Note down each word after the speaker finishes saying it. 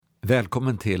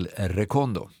Välkommen till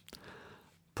Recondo.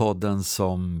 Podden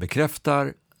som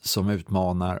bekräftar, som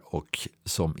utmanar och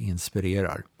som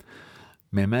inspirerar.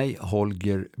 Med mig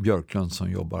Holger Björklund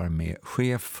som jobbar med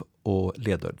chef- och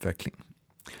ledarutveckling.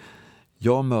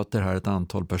 Jag möter här ett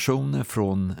antal personer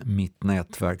från mitt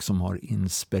nätverk som har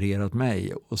inspirerat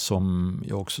mig och som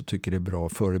jag också tycker är bra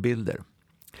förebilder.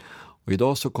 Och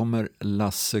idag så kommer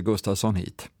Lasse Gustafsson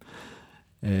hit.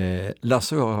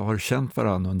 Lasse och jag har känt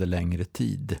varandra under längre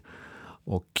tid.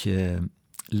 Och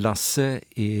Lasse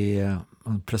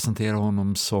man presenterar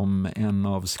honom som en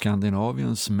av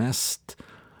Skandinaviens mest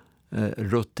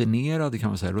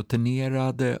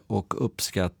rutinerade och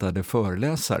uppskattade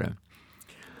föreläsare.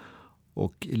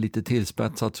 Och lite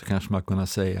tillspetsat så kanske man kunna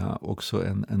säga också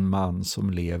en man som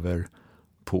lever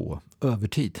på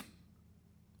övertid.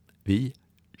 Vi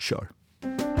kör!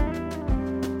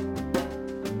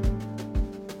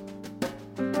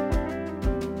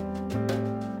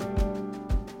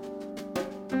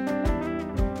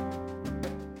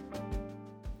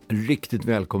 Riktigt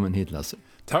välkommen hit, Lasse.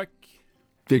 Tack.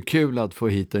 Det är kul att få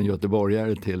hit en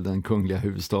göteborgare till den kungliga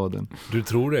huvudstaden. Du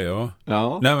tror det, ja?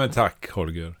 Ja. Nej men tack,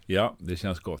 Holger. Ja, det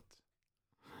känns gott.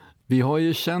 Vi har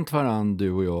ju känt varandra,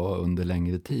 du och jag, under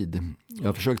längre tid.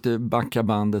 Jag försökte backa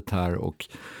bandet här och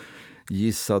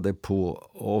gissade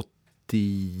på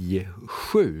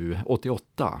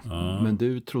 88. Ja. Men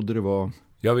du trodde det var...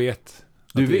 Jag vet.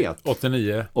 Du vet?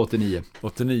 89.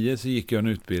 89 så gick jag en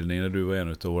utbildning när du var en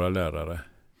av våra lärare.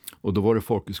 Och då var det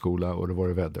folkhögskola och då var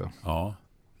det Väddö. Ja,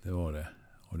 det var det.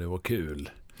 Och det var kul.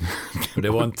 Och det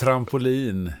var en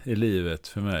trampolin i livet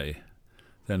för mig,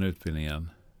 den utbildningen.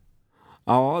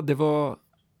 Ja,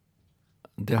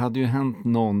 det hade ju hänt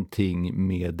någonting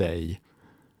med dig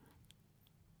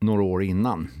några år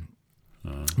innan.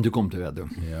 Ja. Du kom till Väddö.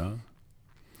 Ja.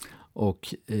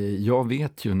 Och jag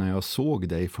vet ju när jag såg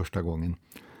dig första gången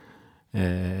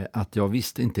att jag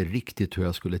visste inte riktigt hur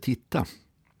jag skulle titta.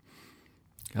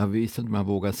 Jag visste inte om jag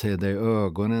vågade se dig i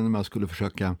ögonen, om jag skulle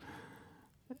försöka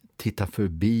titta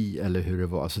förbi eller hur det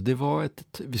var. Alltså det var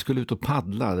vi skulle ut och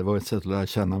paddla, det var ett sätt att lära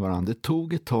känna varandra. Det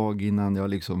tog ett tag innan jag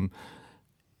liksom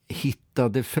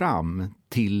hittade fram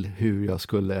till hur jag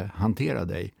skulle hantera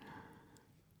dig.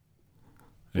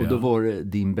 Och då var det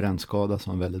din brännskada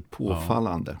som var väldigt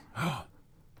påfallande. Ja,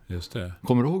 just det.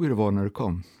 Kommer du ihåg hur det var när du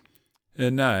kom?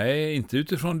 Nej, inte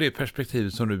utifrån det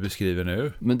perspektivet som du beskriver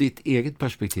nu. Men ditt eget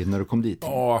perspektiv när du kom dit?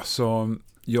 Ja, alltså,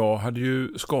 jag hade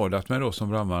ju skadat mig då som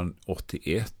brandman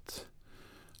 81.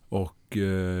 Och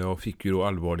jag fick ju då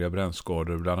allvarliga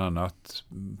brännskador, bland annat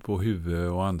på huvud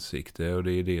och ansikte. Och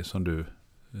det är det som du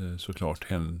såklart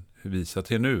visar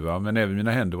till nu, va? Men även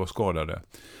mina händer var skadade.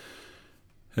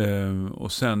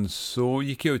 Och sen så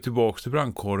gick jag tillbaka till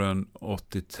brandkåren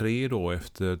 83 då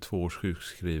efter 2 års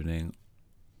sjukskrivning.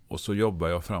 Och så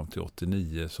jobbade jag fram till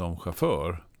 89 som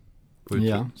chaufför på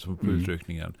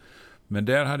utryckningen. Men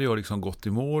där hade jag liksom gått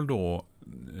i mål då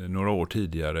några år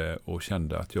tidigare och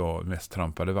kände att jag mest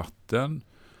trampade vatten.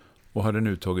 Och hade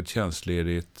nu tagit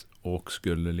tjänstledigt och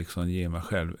skulle liksom ge mig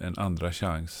själv en andra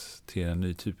chans till en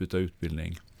ny typ av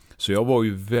utbildning. Så jag var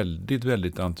ju väldigt,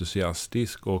 väldigt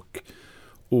entusiastisk och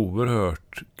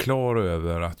oerhört klar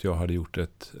över att jag hade gjort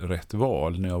ett rätt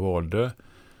val när jag valde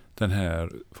den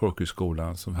här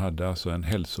folkhögskolan som hade alltså en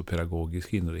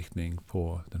hälsopedagogisk inriktning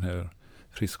på den här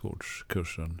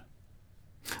friskvårdskursen.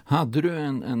 Hade du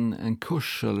en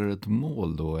kurs eller ett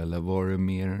mål då, eller var det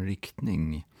mer en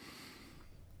riktning?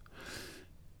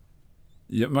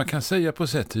 Ja, man kan säga på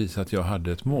sätt och vis att jag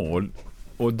hade ett mål,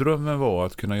 och drömmen var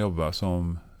att kunna jobba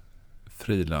som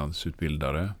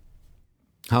frilansutbildare.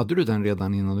 Hade du den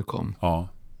redan innan du kom? Ja,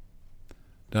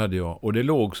 det hade jag. Och det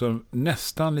låg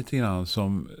nästan lite grann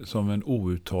som en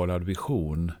outtalad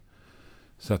vision.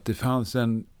 Så att det fanns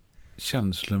en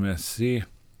känslomässig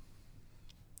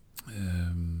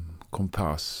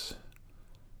kompass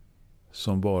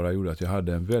som bara gjorde att jag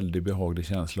hade en väldigt behaglig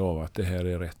känsla av att det här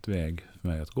är rätt väg för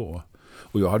mig att gå.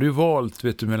 Och jag hade ju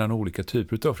valt mellan olika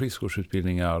typer av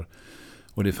friskvårdsutbildningar.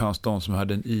 Och det fanns de som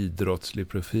hade en idrottslig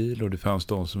profil och det fanns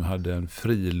de som hade en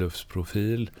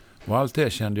friluftsprofil. Och allt det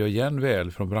kände jag igen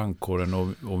väl från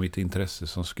brandkåren och mitt intresse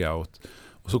som scout.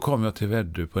 Och så kom jag till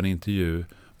Väddö på en intervju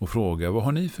och frågade: vad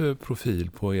har ni för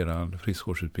profil på er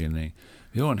friskvårdsutbildning?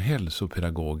 Vi har en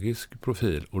hälsopedagogisk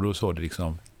profil. Och då sa det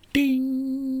liksom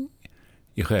ding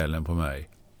i själen på mig.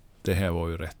 Det här var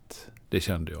ju rätt. Det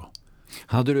kände jag.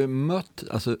 Hade du mött,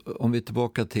 alltså om vi är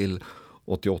tillbaka till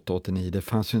 88-89, det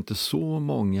fanns ju inte så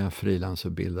många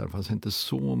frilansutbildare, det fanns inte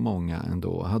så många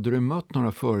ändå. Hade du mött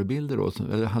några förebilder då,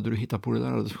 eller hade du hittat på det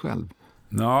där alldeles själv?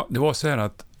 Ja, det var så här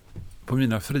att på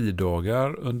mina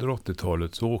fridagar under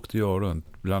 80-talet så åkte jag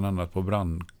runt bland annat på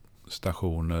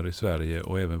radiostationer i Sverige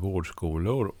och även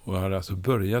vårdskolor. Och jag hade alltså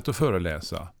börjat att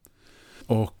föreläsa.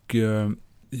 Och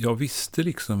jag visste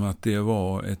liksom att det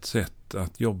var ett sätt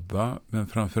att jobba, men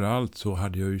framförallt så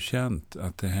hade jag ju känt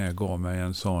att det här gav mig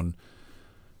en sån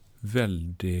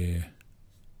väldigt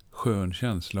skön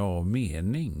känsla av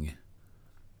mening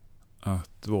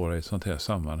att vara i ett sånt här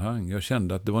sammanhang. Jag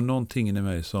kände att det var någonting i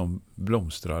mig som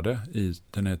blomstrade i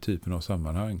den här typen av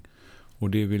sammanhang, och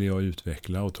det ville jag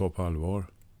utveckla och ta på allvar.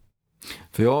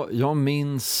 För jag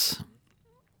minns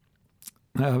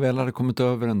när jag väl hade kommit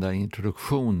över den där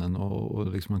introduktionen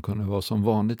och liksom man kunde vara som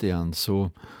vanligt igen,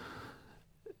 så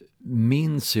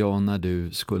minns jag när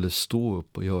du skulle stå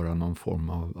upp och göra någon form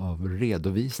av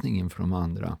redovisning inför de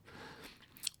andra.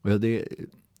 Och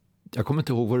jag kommer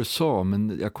inte ihåg vad du sa,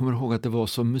 men jag kommer ihåg att det var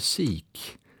som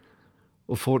musik.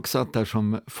 Och folk satt där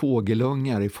som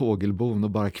fågelungar i fågelbon och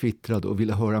bara kvittrade och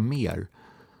ville höra mer.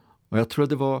 Och jag tror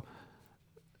att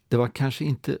det var kanske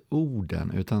inte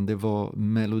orden, utan det var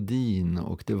melodin,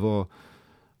 och det var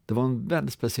en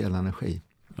väldigt speciell energi.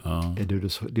 Ja.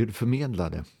 Det du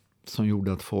förmedlade som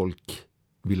gjorde att folk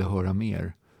ville höra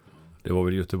mer. Det var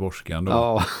väl göteborgskan då?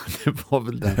 Ja, det var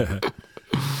väl det.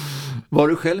 Var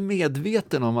du själv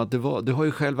medveten om att du har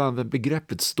ju själv använt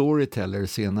begreppet storyteller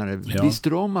senare. Ja. Visste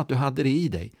du om att du hade det i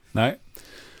dig? Nej,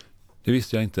 det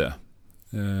visste jag inte.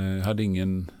 Jag hade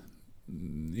ingen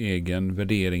egen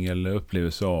värdering eller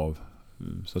upplevelse av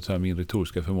så att säga min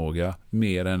retoriska förmåga,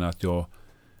 mer än att jag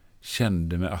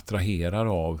kände mig attraherad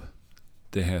av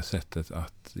det här sättet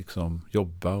att liksom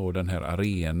jobba och den här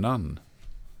arenan.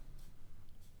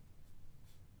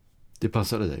 Det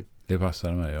passade dig? Det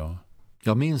passade mig, ja.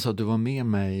 Jag minns att du var med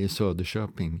mig i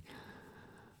Söderköping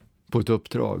på ett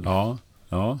uppdrag.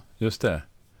 Ja, just det.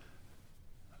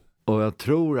 Och jag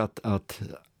tror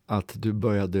att du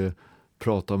började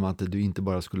prata om att du inte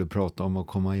bara skulle prata om att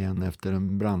komma igen efter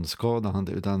en brandskada,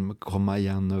 utan komma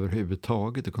igen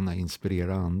överhuvudtaget och kunna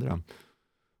inspirera andra.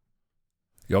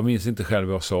 Jag minns inte själv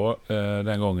vad jag sa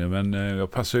den gången, men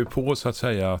jag passade ju på så att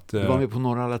säga att... Du var med på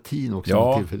Norra Latin också.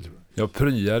 Ja, jag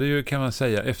pryade ju, kan man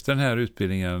säga, efter den här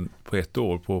utbildningen på 1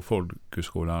 år på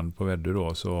folkhögskolan på Väddö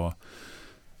då, så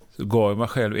gav jag mig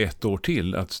själv 1 år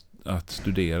till att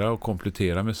studera och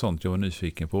komplettera med sånt jag var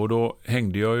nyfiken på. Och då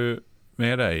hängde jag ju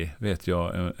med dig, vet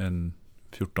jag, en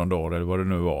 14 dagar eller vad det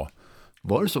nu var.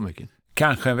 Var det så mycket?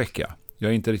 Kanske en vecka.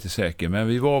 Jag är inte riktigt säker, men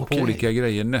vi var på olika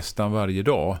grejer nästan varje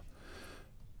dag.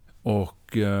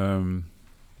 Och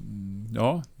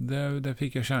ja, där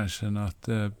fick jag chansen att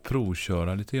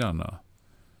provköra lite grann.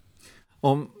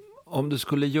 Om du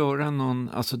skulle göra någon,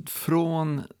 alltså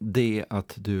från det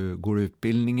att du går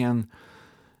utbildningen,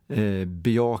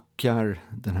 bejakar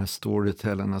den här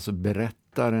storytellern, alltså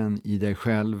berättaren i dig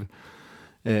själv,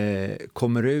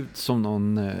 kommer ut som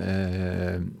någon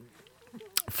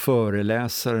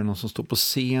föreläsare, någon som står på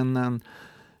scenen,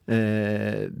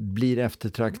 blir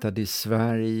eftertraktad i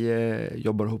Sverige,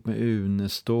 jobbar ihop med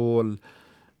Unestål,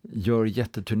 gör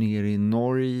jätteturnéer i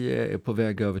Norge, är på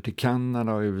väg över till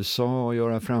Kanada och USA och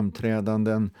göra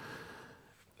framträdanden.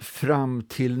 Fram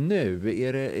till nu,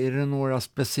 är det några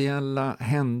speciella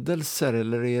händelser,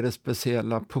 eller är det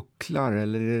speciella pucklar,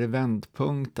 eller är det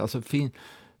vändpunkt? Alltså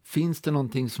finns det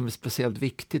någonting som är speciellt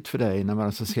viktigt för dig när man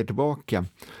alltså ser tillbaka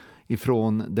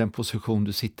ifrån den position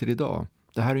du sitter idag?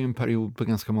 Det här är ju en period på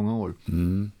ganska många år.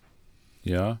 Mm.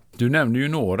 Ja, du nämnde ju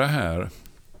några här.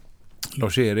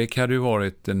 Lars-Erik hade ju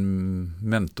varit en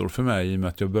mentor för mig i och med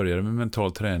att jag började med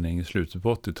mental träning i slutet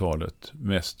på 80-talet.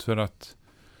 Mest för att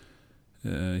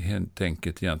helt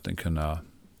enkelt egentligen kunna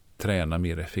träna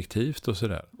mer effektivt och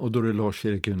sådär. Och då är det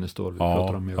Lars-Erik Unestål vi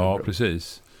pratar om. Ja,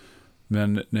 precis.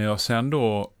 Men när jag sen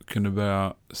då kunde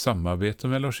börja samarbeta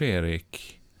med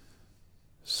Lars-Erik,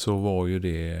 så var ju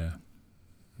det...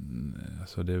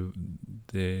 Alltså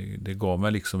det gav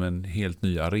mig liksom en helt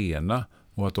ny arena,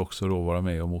 och att också då vara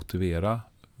med och motivera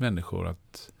människor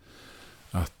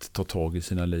att ta tag i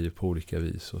sina liv på olika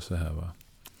vis och så här, va.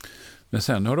 Men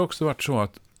sen har det också varit så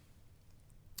att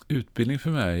utbildning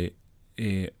för mig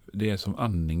det är som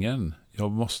andningen.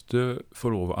 Jag måste få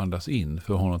lov att andas in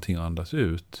för att ha någonting att andas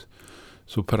ut.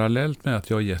 Så parallellt med att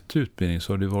jag har gett utbildning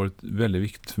så har det varit väldigt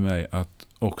viktigt för mig att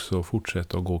också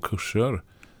fortsätta att gå kurser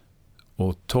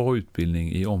och ta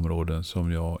utbildning i områden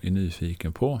som jag är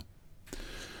nyfiken på.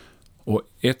 Och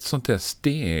ett sånt där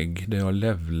steg där jag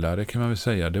levlade, kan man väl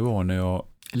säga, det var när jag...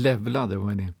 Levlade,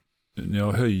 vad är det? När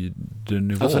jag höjde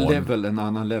nivån. Alltså en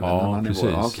annan level, en annan precis.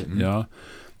 nivå. Okay. Mm. Ja,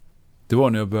 det var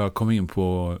när jag började komma in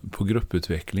på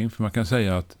grupputveckling. För man kan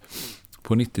säga att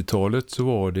på 90-talet så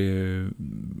var det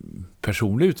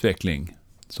personlig utveckling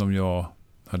som jag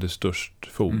hade störst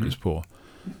fokus på.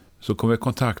 Så kom jag i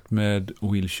kontakt med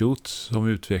Will Schutz som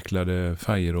utvecklade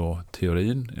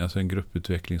FIRO-teorin, alltså en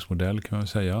grupputvecklingsmodell kan man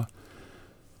säga.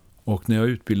 Och när jag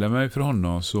utbildade mig för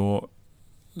honom så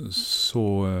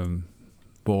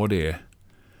var det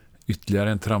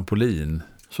ytterligare en trampolin.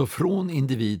 Så från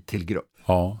individ till grupp?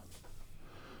 Ja.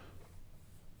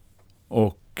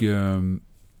 Och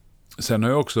sen har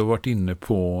jag också varit inne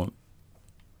på,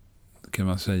 kan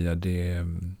man säga,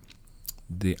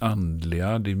 det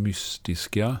andliga, det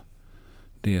mystiska,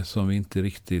 det som vi inte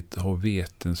riktigt har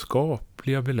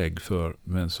vetenskapliga belägg för,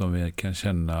 men som vi kan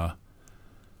känna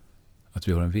att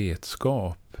vi har en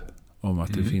vetskap om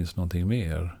att det finns någonting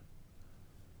mer.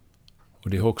 Och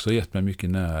det har också gett mig mycket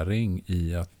näring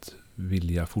i att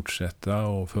vilja fortsätta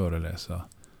och föreläsa.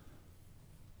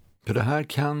 För det här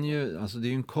kan ju, alltså det är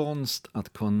ju en konst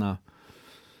att kunna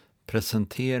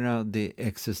presentera det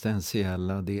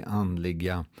existentiella, det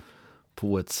andliga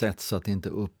på ett sätt så att det inte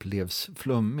upplevs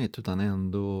flummigt utan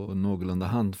ändå någorlunda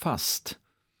handfast.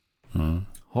 Mm.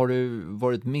 Har du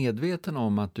varit medveten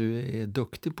om att du är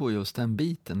duktig på just den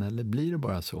biten eller blir det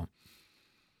bara så?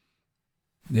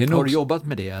 Har du jobbat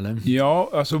med det eller? Ja,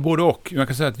 alltså både och. Man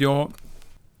kan säga att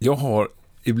jag har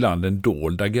ibland en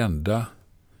dold agenda.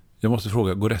 Jag måste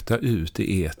fråga, går detta ut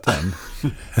i etern?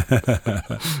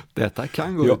 Detta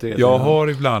kan gå ut i etern. Jag har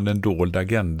ibland en dold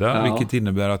agenda, vilket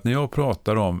innebär att när jag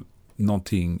pratar om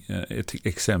någonting, ett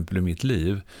exempel i mitt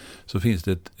liv, så finns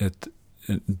det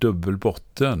en dubbel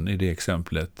botten i det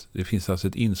exemplet. Det finns alltså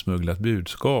ett insmugglat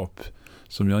budskap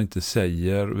som jag inte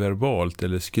säger verbalt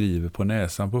eller skriver på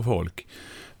näsan på folk.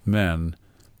 Men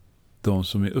de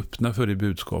som är öppna för det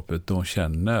budskapet, de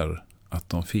känner att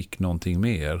de fick någonting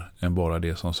mer än bara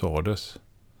det som sades.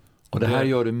 Och det här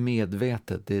gör du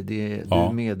medvetet? Du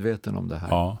är medveten om det här?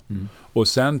 Ja. Mm. Och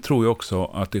sen tror jag också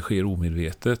att det sker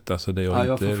omedvetet. Alltså det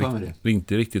jag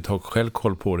inte riktigt har själv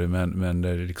koll på det, men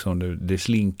det, liksom, det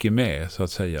slinker med så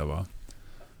att säga, va?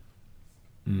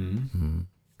 Mm. Mm.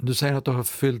 Du säger att du har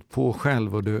fyllt på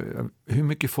själv. Och hur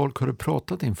mycket folk har du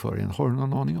pratat inför? Har du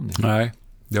någon aning om det? Nej,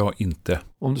 det har inte.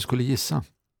 Om du skulle gissa?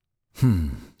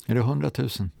 Är det 100 000?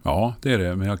 Ja, det är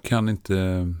det. Men jag kan inte...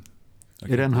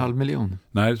 Är det 500 000?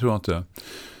 Nej, det tror jag inte.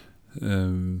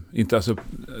 Inte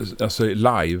alltså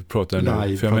live pratar jag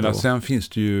nu. För jag menar, sen finns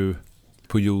det ju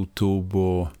på YouTube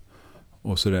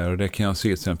och sådär. Och det kan jag se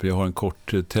till exempel. Jag har en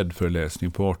kort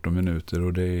TED-föreläsning på 18 minuter.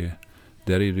 Och där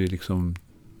är det liksom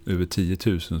över 10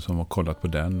 000 som har kollat på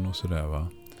den och sådär, va.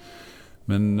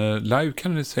 Men live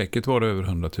kan det säkert vara över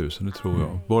 100 000, det tror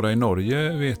jag. Bara i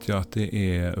Norge vet jag att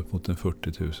det är upp mot en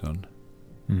 40 000.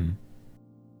 Mm.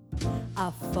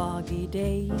 A foggy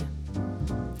day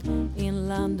in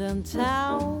London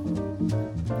town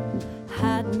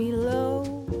had me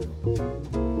low,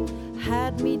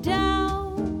 had me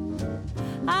down.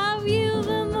 I view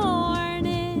the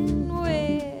morning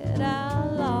with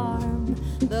alarm.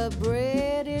 The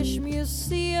British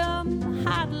Museum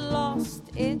had lost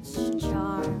its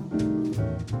charm.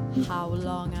 How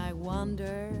long I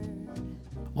wondered.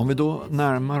 Om vi då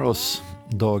närmar oss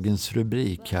dagens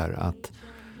rubrik här,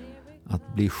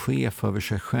 att bli chef över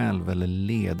sig själv eller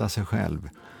leda sig själv.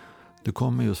 Du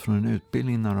kommer just från en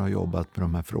utbildning när du har jobbat med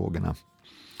de här frågorna.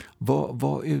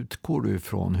 Vad utgår du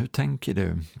ifrån? Hur tänker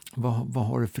du? Vad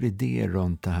har du för idéer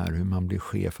runt det här? Hur man blir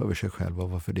chef över sig själv och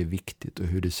varför det är viktigt och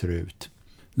hur det ser ut?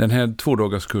 Den här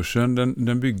 2-dagarskursen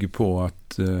den bygger på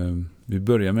att vi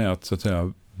börjar med att så att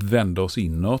säga vända oss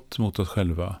inåt mot oss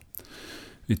själva.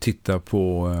 Vi tittar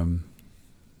på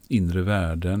inre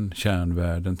värden,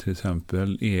 kärnvärden till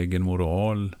exempel, egen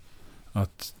moral,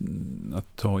 att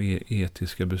ta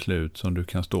etiska beslut som du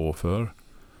kan stå för.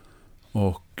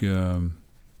 Och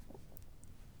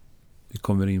vi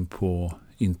kommer in på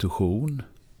intuition.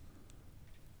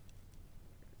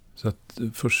 Så att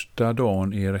första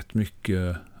dagen är rätt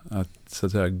mycket att så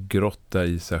att säga grotta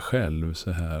i sig själv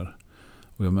så här.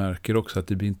 Och jag märker också att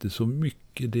det blir inte så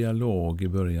mycket dialog i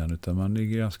början, utan man är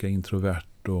ganska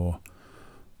introvert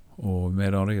och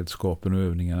med de redskapen och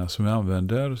övningarna som vi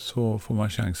använder så får man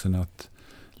chansen att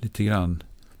lite grann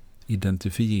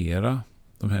identifiera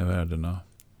de här värdena.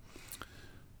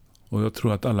 Och jag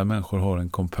tror att alla människor har en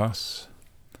kompass.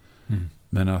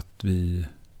 Men att vi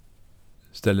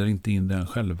ställer inte in den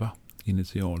själva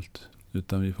initialt,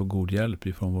 utan vi får god hjälp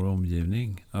ifrån vår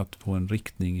omgivning att få en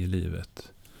riktning i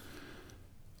livet.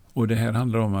 Och det här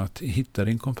handlar om att hitta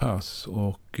din kompass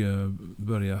och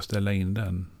börja ställa in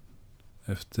den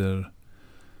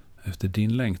efter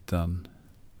din längtan,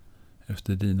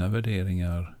 efter dina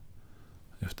värderingar,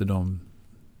 efter de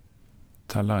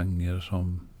talanger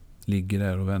som ligger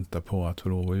där och väntar på att få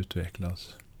lov att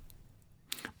utvecklas.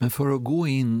 Men för att gå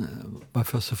in,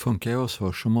 varför så funkar jag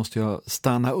så måste jag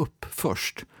stanna upp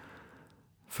först.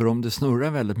 För om det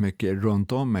snurrar väldigt mycket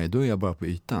runt om mig, då är jag bara på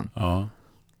ytan. Ja.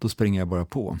 Då springer jag bara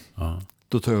på. Ja.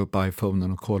 Då tar jag upp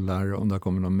iPhonen och kollar om det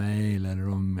kommer någon mail eller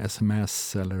om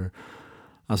sms. Eller,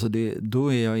 alltså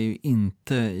då är jag ju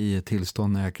inte i ett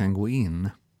tillstånd när jag kan gå in.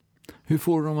 Hur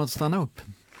får du dem att stanna upp?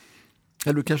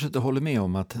 Eller du kanske inte håller med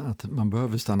om att man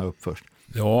behöver stanna upp först?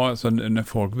 Ja, alltså när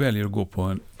folk väljer att gå på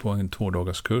en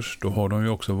 2-dagarskurs, då har de ju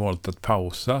också valt att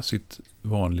pausa sitt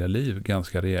vanliga liv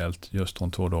ganska rejält just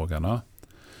de 2 dagarna.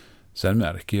 Sen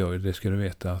märker jag, det ska du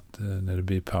veta, att när det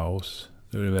blir paus,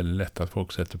 då är det väldigt lätt att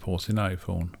folk sätter på sin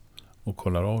iPhone och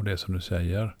kollar av det som du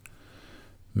säger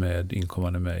med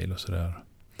inkommande mejl och sådär.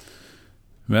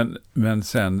 Men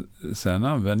sen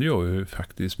använder jag ju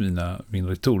faktiskt min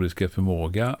retoriska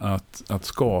förmåga att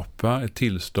skapa ett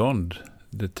tillstånd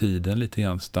där tiden lite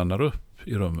grann stannar upp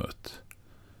i rummet.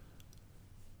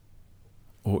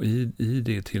 Och i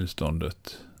det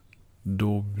tillståndet,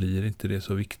 då blir inte det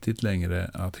så viktigt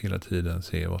längre att hela tiden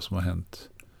se vad som har hänt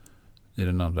i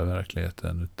den andra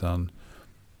verkligheten, utan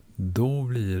då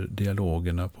blir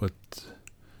dialogerna på ett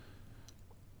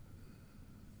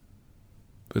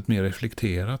mer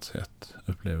reflekterat sätt,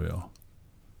 upplever jag.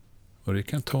 Och det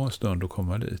kan ta en stund att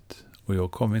komma dit. Och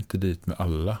jag kommer inte dit med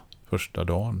alla första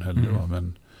dagen heller.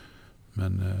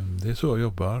 Men det är så jag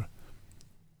jobbar.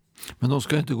 Men de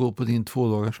ska inte gå på din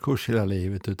 2-dagarskurs hela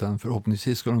livet, utan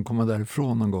förhoppningsvis ska de komma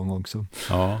därifrån någon gång också.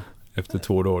 Ja, efter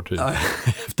 2 dagar typ. Ja,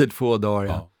 efter 2 dagar,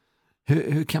 ja.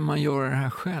 Hur kan man göra det här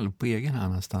själv på egen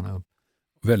hand att stanna upp?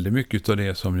 Väldigt mycket av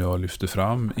det som jag lyfter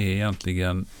fram är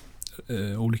egentligen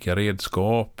olika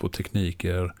redskap och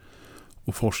tekniker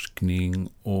och forskning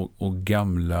och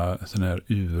gamla såna här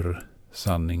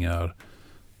ursanningar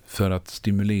för att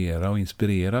stimulera och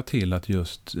inspirera till att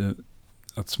just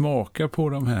att smaka på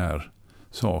de här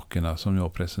sakerna som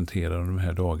jag presenterar de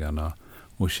här dagarna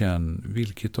och känn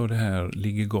vilket av det här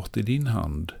ligger gott i din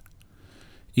hand.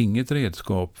 Inget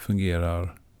redskap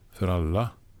fungerar för alla,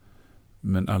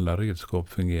 men alla redskap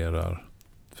fungerar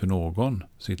för någon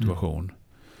situation.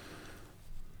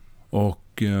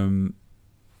 Och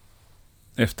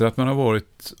efter att man har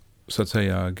varit så att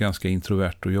säga ganska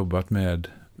introvert och jobbat med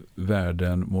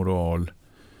värden, moral,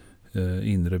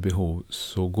 inre behov,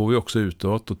 så går vi också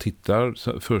utåt och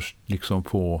tittar först liksom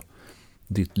på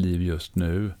ditt liv just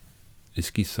nu. Vi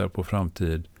skissar på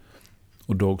framtid.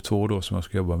 Och dag 2 då, som jag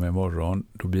ska jobba med imorgon,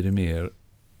 då blir det mer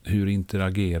hur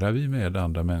interagerar vi med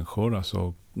andra människor,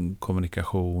 alltså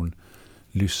kommunikation,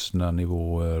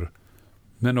 lyssnarnivåer,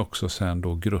 men också sen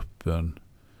då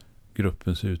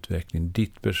gruppens utveckling,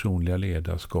 ditt personliga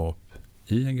ledarskap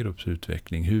i en grupps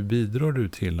utveckling. Hur bidrar du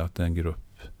till att en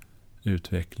grupp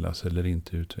utvecklas eller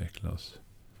inte utvecklas?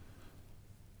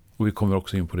 Och vi kommer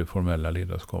också in på det formella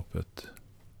ledarskapet.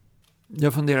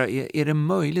 Jag funderar, är det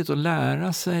möjligt att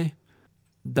lära sig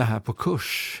det här på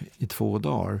kurs i 2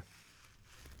 dagar?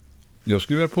 Jag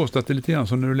skulle vilja påstå att det är lite grann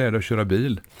som när du lär dig att köra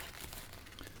bil.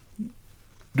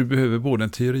 Du behöver både en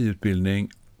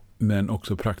teoriutbildning men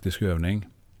också praktisk övning.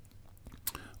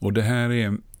 Och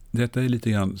detta är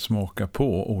lite grann smaka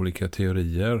på olika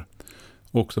teorier.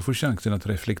 Och också få chansen att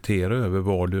reflektera över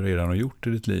vad du redan har gjort i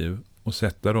ditt liv och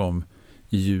sätta dem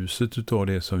i ljuset av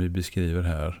det som vi beskriver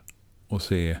här och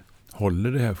se,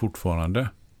 håller det här fortfarande?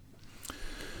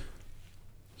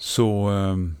 Så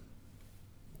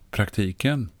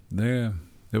praktiken,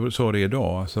 jag sa det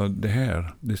idag, alltså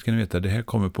det ska ni veta, det här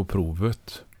kommer på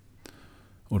provet.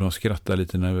 Och de skrattar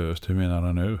lite nervöst. Hur menar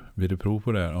han nu? Blir det prov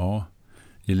på det här? Ja,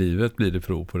 i livet blir det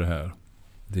prov på det här.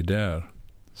 Det är där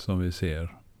som vi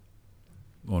ser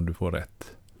om du får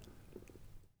rätt.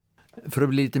 För att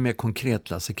bli lite mer konkret,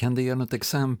 Lasse, kan du ge något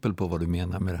exempel på vad du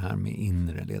menar med det här med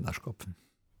inre ledarskap?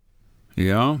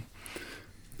 Ja,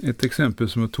 ett exempel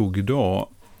som jag tog idag,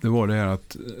 det var det här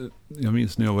att jag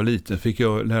minns när jag var liten fick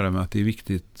jag lära mig att det är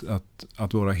viktigt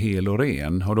att vara hel och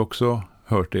ren. Har du också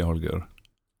hört det, Holger?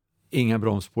 Inga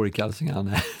bromsspår i kalsingarna,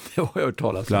 det har jag hört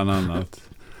talas om. Bland annat.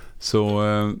 Så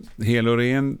hel och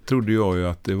ren trodde jag ju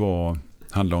att det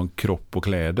handlade om kropp och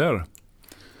kläder.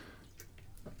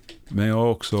 Men jag har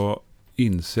också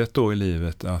insett då i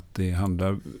livet att det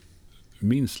handlar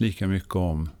minst lika mycket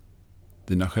om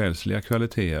dina själsliga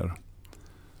kvaliteter.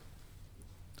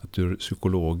 Att du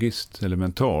psykologiskt eller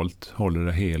mentalt håller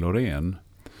dig hel och ren.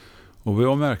 Och vad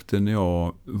jag märkte när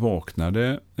jag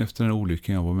vaknade efter den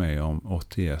olyckan jag var med om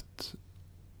 81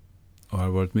 och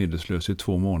hade varit medvetslös i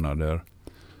 2 månader,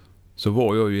 så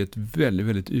var jag i ett väldigt,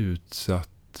 väldigt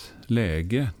utsatt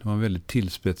läge. Det var en väldigt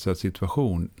tillspetsad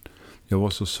situation. Jag var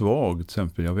så svag, till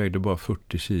exempel. Jag vägde bara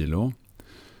 40 kilo.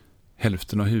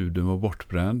 Hälften av huden var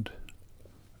bortbränd.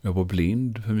 Jag var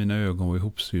blind för mina ögon var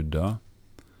ihopsydda.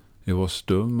 Jag var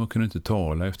stum och kunde inte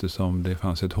tala eftersom det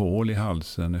fanns ett hål i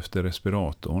halsen efter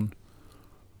respiratorn.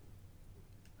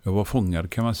 Jag var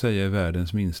fångad kan man säga i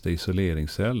världens minsta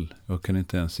isoleringscell. Jag kunde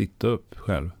inte ens sitta upp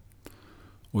själv.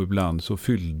 Och ibland så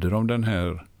fyllde de den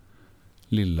här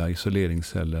lilla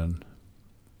isoleringscellen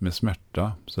med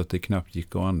smärta så att det knappt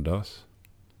gick att andas.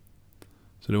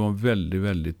 Så det var en väldigt,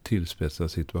 väldigt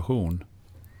tillspetsad situation.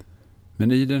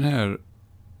 Men i det här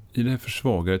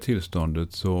försvagade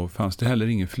tillståndet så fanns det heller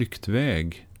ingen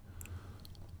flyktväg.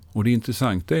 Och det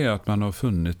intressanta är att man har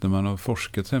funnit när man har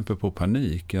forskat till exempel på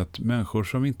panik att människor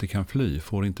som inte kan fly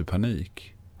får inte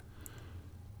panik.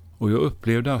 Och jag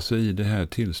upplevde alltså i det här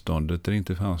tillståndet där det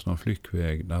inte fanns någon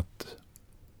flyktväg att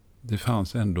det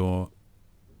fanns ändå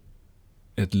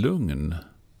ett lugn.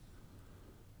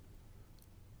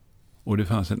 Och det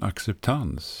fanns en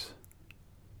acceptans.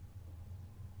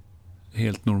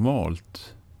 Helt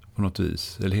normalt på något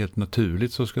vis. Eller helt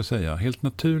naturligt så ska jag säga. Helt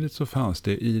naturligt så fanns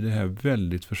det i det här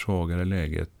väldigt försvagade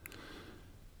läget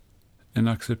en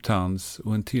acceptans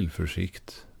och en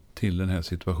tillförsikt till den här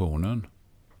situationen.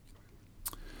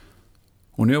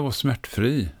 Och när jag var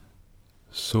smärtfri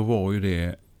så var ju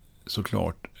det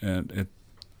såklart ett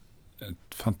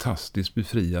fantastiskt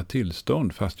befriat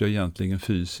tillstånd fast jag egentligen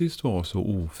fysiskt var så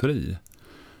ofri.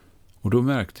 Och då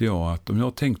märkte jag att om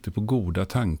jag tänkte på goda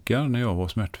tankar när jag var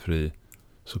smärtfri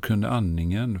så kunde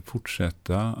andningen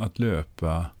fortsätta att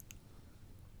löpa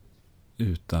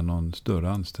utan någon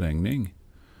större ansträngning.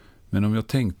 Men om jag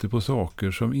tänkte på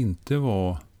saker som inte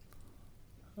var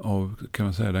av, kan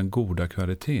man säga, den goda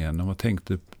kvaliteten, om jag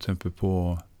tänkte till exempel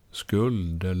på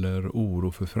skuld eller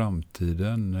oro för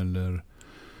framtiden eller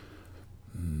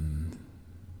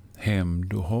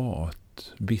hämnd och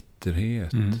hat,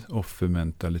 bitterhet,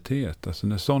 offermentalitet. Alltså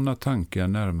när sådana tankar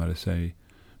närmade sig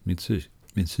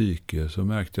min psyke så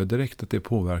märkte jag direkt att det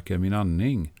påverkade min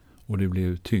andning och det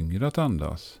blev tyngre att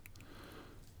andas.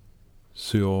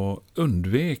 Så jag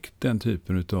undvek den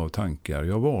typen av tankar.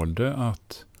 Jag valde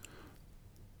att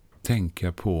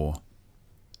tänka på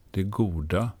det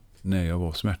goda när jag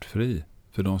var smärtfri.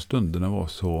 För de stunderna var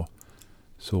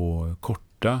så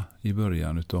korta i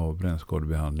början av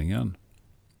brännskadebehandlingen.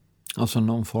 Alltså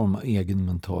någon form av egen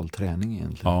mental träning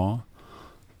egentligen. Ja,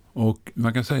 och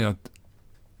man kan säga att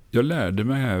jag lärde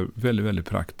mig här väldigt, väldigt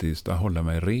praktiskt att hålla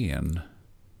mig ren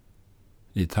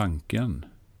i tanken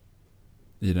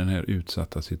i den här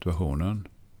utsatta situationen.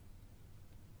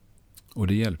 Och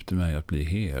det hjälpte mig att bli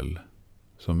hel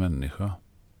som människa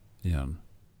igen.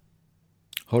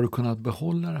 Har du kunnat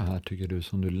behålla det här tycker du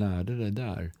som du lärde dig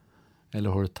där? Eller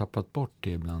har du tappat bort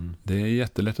det ibland? Det är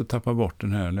jättelätt att tappa bort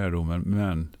den här lärdomen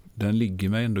men den ligger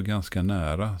mig ändå ganska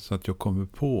nära så att jag kommer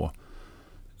på,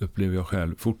 upplever jag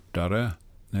själv, fortare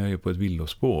när jag är på ett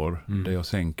villospår där jag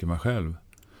sänker mig själv.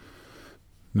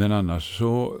 Men annars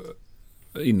så,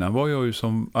 innan var jag ju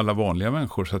som alla vanliga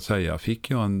människor så att säga, fick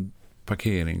jag en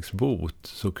parkeringsbot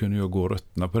så kunde jag gå och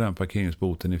ruttna på den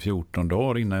parkeringsboten i 14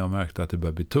 dagar innan jag märkte att det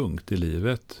började bli tungt i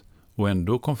livet. Och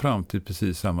ändå kom fram till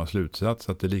precis samma slutsats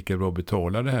att det är lika bra att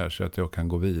betala det här så att jag kan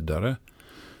gå vidare.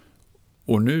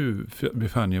 Och nu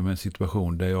befann jag mig i en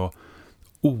situation där jag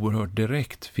oerhört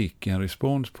direkt fick en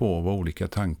respons på vad olika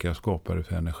tankar skapade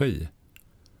för energi.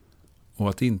 Och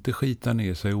att inte skita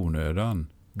ner sig i onödan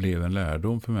blev en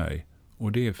lärdom för mig.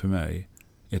 Och det är för mig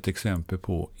ett exempel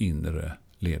på inre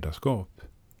ledarskap.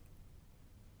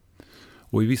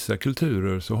 Och i vissa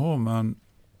kulturer så har man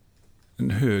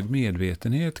en hög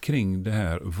medvetenhet kring det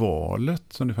här valet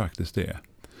som det faktiskt är.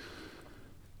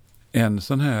 En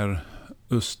sån här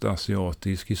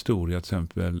östasiatisk historia till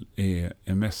exempel är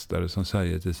en mästare som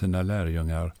säger till sina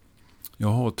lärjungar: jag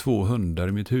har 2 hundar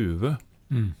i mitt huvud.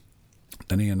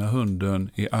 Den ena hunden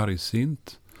är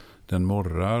argsint, den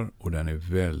morrar och den är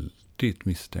väldigt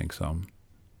misstänksam.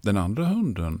 Den andra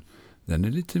hunden, den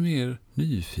är lite mer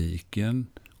nyfiken,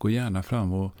 går gärna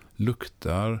fram och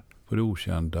luktar på det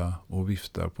okända och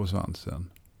viftar på svansen.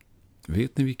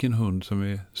 Vet ni vilken hund som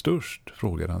är störst?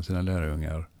 Frågade han sina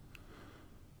lärjungar.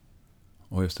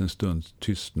 Och efter en stunds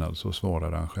tystnad så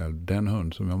svarade han själv: den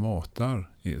hund som jag matar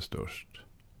är störst.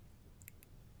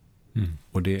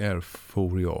 Och det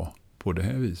erfor jag på det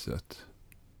här viset.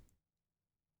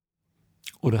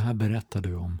 Och det här berättar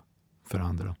du om för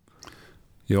andra?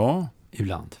 Ja.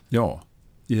 Ibland? Ja.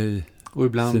 I och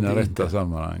ibland sina rätta inte.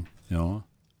 sammanhang. Ja.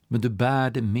 Men du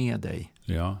bär det med dig.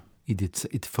 Ja. I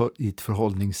ditt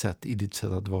förhållningssätt, i ditt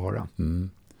sätt att vara.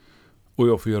 Och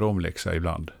jag får göra omläxa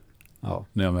ibland. Ja.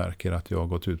 När jag märker att jag har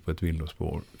gått ut på ett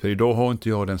villospår. För idag har inte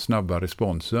jag den snabba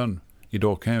responsen.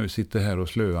 Idag kan jag ju sitta här och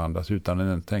slöandas utan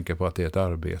att tänka på att det är ett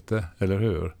arbete, eller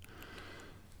hur?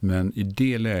 Men i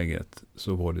det läget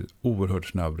så var det oerhört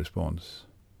snabb respons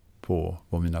på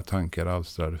vad mina tankar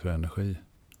alstrade för energi.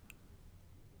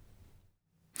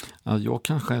 Ja, jag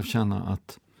kan själv känna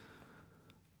att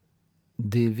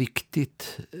det är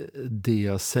viktigt det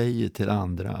jag säger till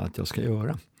andra att jag ska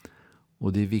göra.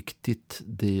 Och det är viktigt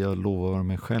det jag lovar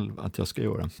mig själv att jag ska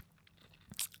göra.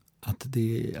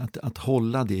 Att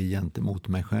hålla det gentemot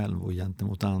mig själv och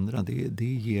gentemot andra, det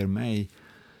ger mig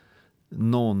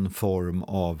någon form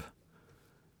av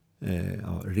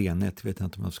renhet. Jag vet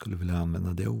inte om jag skulle vilja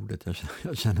använda det ordet.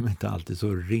 Jag känner mig inte alltid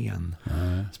så ren.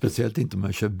 Nej. Speciellt inte om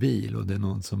jag kör bil och det är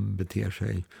någon som beter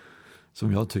sig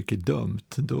som jag tycker är dumt.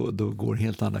 Då går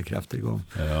helt andra krafter igång.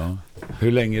 Ja.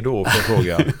 Hur länge då, får jag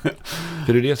fråga?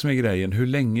 För det är det som är grejen. Hur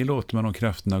länge låter man de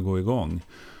krafterna gå igång?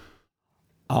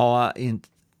 Ja,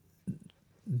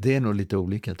 det är nog lite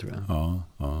olika, tror jag.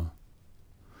 Ja.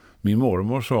 Min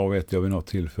mormor sa, vet jag vid något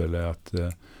tillfälle, att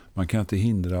man kan inte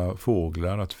hindra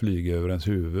fåglar att flyga över ens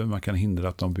huvud. Man kan hindra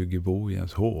att de bygger bo i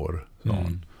ens hår.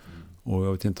 Och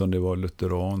jag vet inte om det var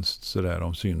lutheranskt sådär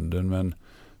om synden, men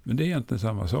det är egentligen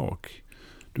samma sak.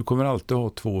 Du kommer alltid ha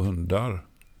 2 hundar.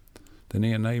 Den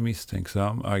ena är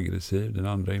misstänksam, aggressiv. Den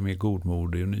andra är mer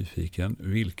godmodig och nyfiken.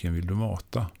 Vilken vill du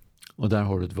mata? Och där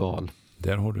har du ett val.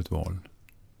 Där har du ett val.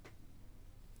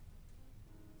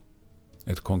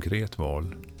 Ett konkret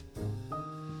val.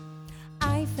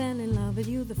 I fell in love with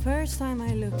you the first time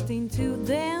I looked into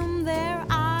them, their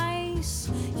eyes.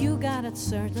 You got a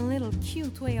certain little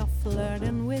cute way of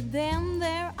flirting with them,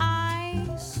 their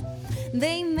eyes.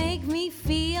 They make me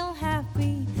feel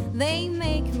happy, they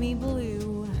make me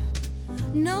blue.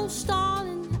 No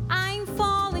stalling, I'm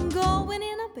falling, going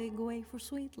in a big way for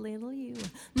sweet little you.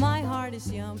 My heart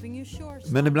is jumping, you sure.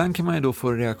 Men ibland kan man ju då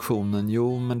få reaktionen,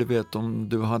 jo men du vet om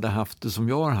du hade haft det som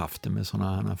jag har haft det med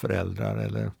sådana här föräldrar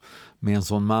eller med en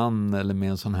sån man eller med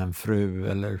en sån här fru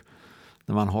eller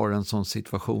när man har en sån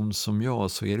situation som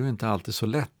jag, så är det ju inte alltid så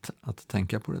lätt att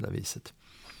tänka på det där viset.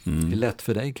 Det är lätt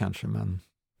för dig kanske, men...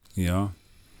 Ja,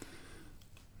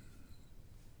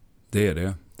 det är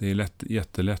det. Det är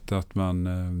jättelätt att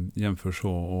man jämför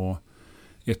så. Och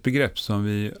ett begrepp som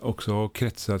vi också har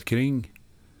kretsat kring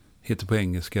heter på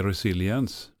engelska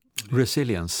resilience.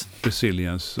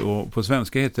 Resilience. Och på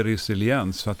svenska heter det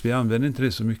resiliens, för att vi använder inte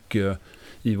det så mycket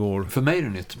i vår... För mig är det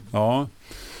nytt. Ja,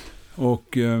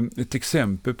 och ett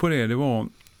exempel på det var...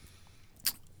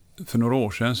 För några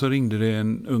år sedan så ringde det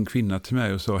en ung kvinna till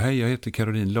mig och sa: hej, jag heter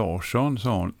Caroline Larsson,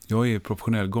 sa hon. Jag är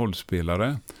professionell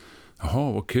golfspelare.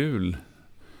 Jaha, vad kul.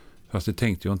 Fast det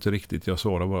tänkte jag inte riktigt. Jag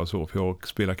svarade bara så, för jag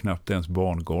spelar knappt ens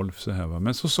barngolf. Så här, va?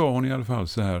 Men så sa hon i alla fall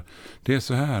så här: det är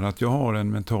så här att jag har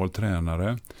en mental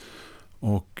tränare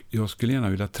och jag skulle gärna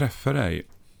vilja träffa dig.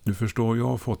 Du förstår, jag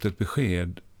har fått ett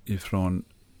besked ifrån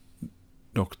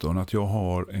doktorn att jag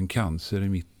har en cancer i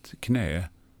mitt knä.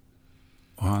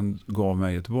 Och han gav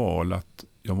mig ett val att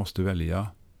jag måste välja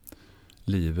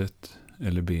livet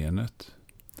eller benet.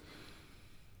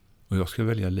 Och jag ska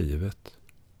välja livet.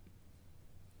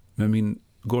 Men min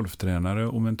golftränare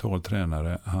och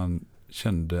mentaltränare, han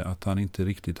kände att han inte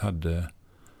riktigt hade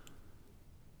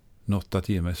något att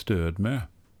ge mig stöd med.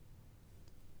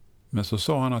 Men så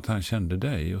sa han att han kände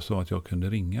dig och sa att jag kunde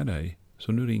ringa dig.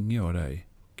 Så nu ringer jag dig.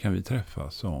 Kan vi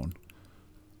träffas, sa hon.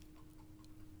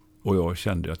 Och jag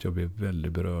kände att jag blev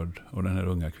väldigt berörd av den här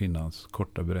unga kvinnans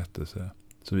korta berättelse.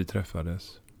 Så vi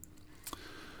träffades.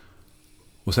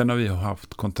 Och sen har vi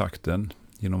haft kontakten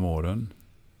genom åren.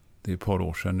 Det är ett par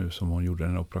år sedan nu som hon gjorde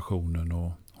den här operationen.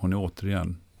 Och hon är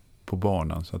återigen på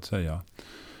banan, så att säga.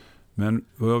 Men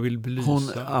vad jag vill belysa... Hon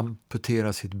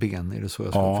amputerar sitt ben, är det så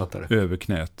jag ska uppfatta det? Över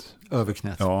knät. Över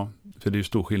knät. Ja, för det är ju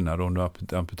stor skillnad om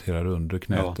du amputerar under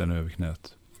knät än över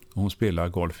knät. Och hon spelar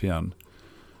golf igen.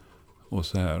 Och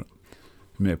så här,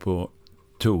 med på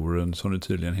touren som det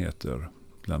tydligen heter,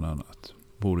 bland annat.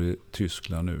 Bor i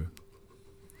Tyskland nu.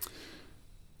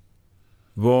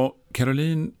 Vad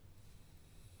Caroline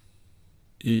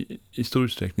i stor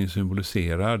utsträckning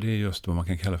symboliserar, det är just vad man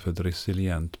kan kalla för ett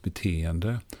resilient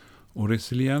beteende. Och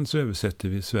resiliens översätter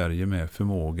vi i Sverige med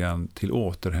förmågan till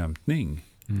återhämtning.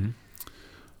 Mm.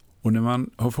 Och när man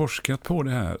har forskat på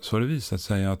det här så har det visat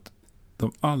sig att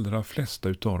de allra flesta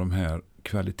utav de här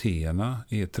kvaliteterna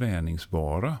är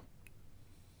träningsbara.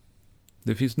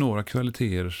 Det finns några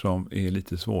kvaliteter som är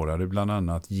lite svårare, bland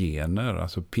annat gener,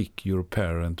 alltså pick your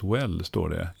parent well står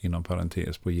det inom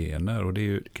parentes på gener, och det är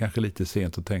ju kanske lite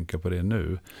sent att tänka på det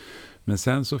nu. Men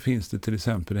sen så finns det till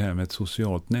exempel det här med ett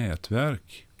socialt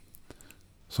nätverk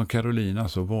som Caroline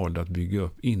alltså valde att bygga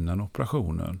upp innan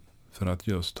operationen för att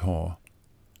just ha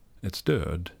ett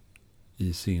stöd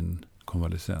i sin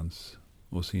konvalescens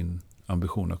och sin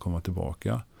ambition att komma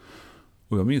tillbaka.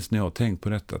 Och jag minns när jag tänkt på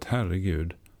detta att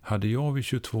herregud, hade jag vid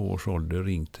 22 års ålder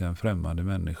ringt till en främmande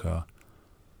människa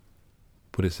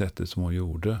på det sättet som hon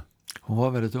gjorde. Hon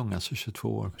var väldigt ung, alltså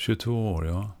 22 år. 22 år,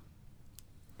 ja.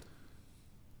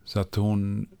 Så att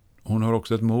hon har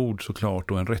också ett mod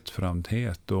såklart och en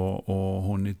rättframthet och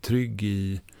hon är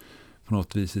trygg på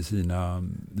något vis i sina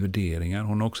värderingar.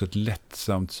 Hon har också ett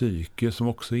lättsamt psyke som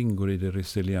också ingår i det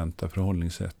resilienta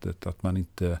förhållningssättet. Att man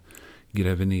inte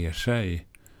gräver ner sig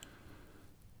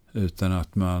utan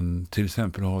att man till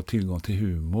exempel har tillgång till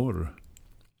humor.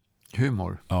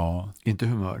 Humor? Ja. Inte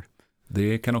humör?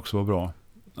 Det kan också vara bra.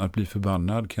 Att bli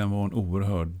förbannad kan vara en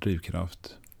oerhörd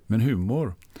drivkraft. Men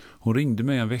humor. Hon ringde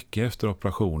mig en vecka efter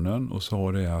operationen och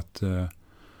sa det att nu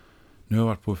har jag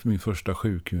varit på min första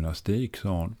sjukgymnastik,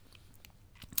 sa hon.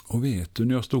 Och vet du,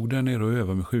 när jag stod där nere och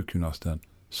övade med sjukgymnasten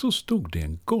så stod det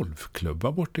en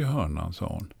golfklubba bort i hörnan, sa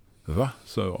hon. Va,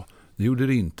 sa jag. Det gjorde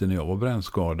det inte när jag var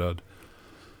brännskadad.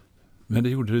 Men det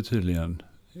gjorde det tydligen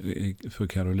för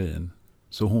Caroline.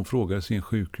 Så hon frågade sin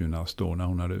sjukgymnast då när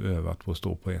hon hade övat på att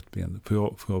stå på ett ben.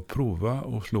 Får jag prova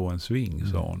att slå en sving,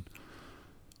 sa hon.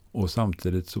 Och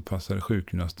samtidigt så passade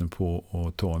sjukgymnasten på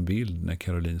att ta en bild när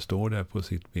Caroline står där på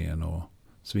sitt ben och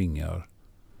svingar.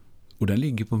 Och den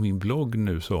ligger på min blogg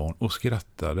nu, sa hon, och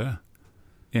skrattade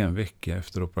en vecka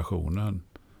efter operationen.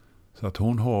 Så att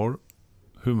hon har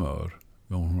humör,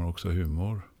 men hon har också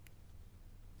humor.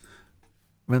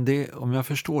 Men om jag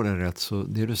förstår det rätt, så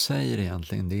det du säger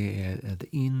egentligen, det är ett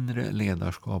inre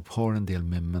ledarskap har en del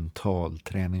med mental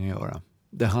träning att göra.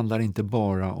 Det handlar inte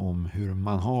bara om hur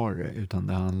man har det, utan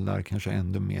det handlar kanske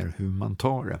ändå mer hur man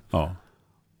tar det. Ja.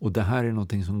 Och det här är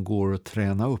någonting som går att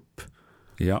träna upp.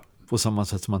 Ja. På samma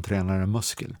sätt som man tränar en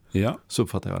muskel. Ja. Så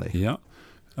uppfattar jag dig. Ja,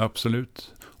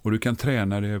 absolut. Och du kan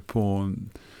träna det på,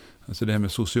 alltså det här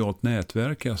med socialt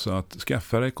nätverk, alltså att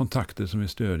skaffa dig kontakter som är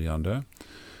stödjande.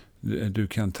 Du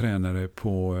kan träna dig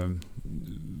på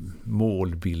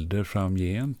målbilder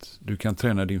framgent. Du kan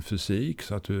träna din fysik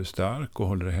så att du är stark och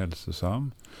håller dig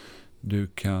hälsosam. Du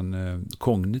kan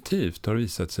kognitivt, har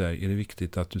visat sig, är det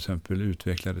viktigt att du till exempel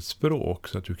utvecklar ett språk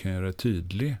så att du kan göra det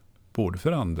tydligt både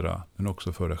för andra men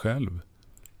också för dig själv.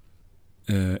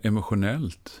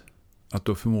 Emotionellt, att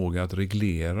du har förmåga att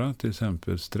reglera till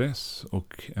exempel stress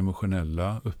och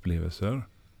emotionella upplevelser.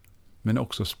 Men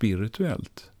också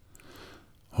spirituellt.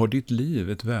 Har ditt liv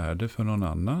ett värde för någon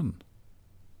annan?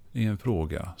 Är en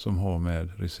fråga som har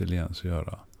med resiliens att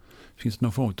göra. Finns det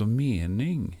någon form av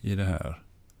mening i det här?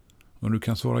 Om du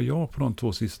kan svara ja på de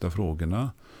 2 sista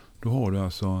frågorna, då har du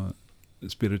alltså en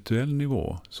spirituell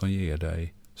nivå som ger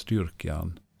dig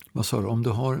styrkan. Vad sa du? Om du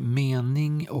har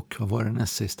mening och vad var det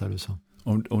näst sista du sa?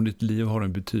 Om ditt liv har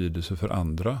en betydelse för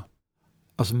andra.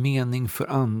 Alltså mening för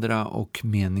andra och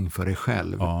mening för dig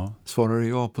själv. Ja. Svarar du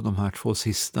ja på de här 2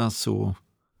 sista så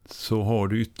har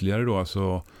du ytterligare då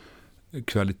alltså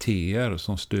kvaliteter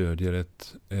som stödjer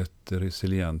ett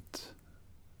resilient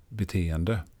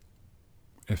beteende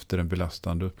efter en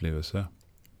belastande upplevelse.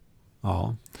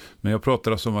 Ja. Men jag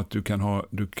pratar alltså om att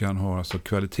du kan ha alltså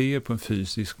kvaliteter på en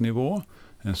fysisk nivå,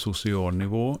 en social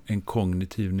nivå, en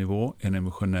kognitiv nivå, en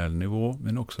emotionell nivå,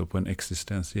 men också på en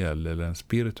existentiell eller en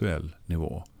spirituell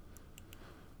nivå.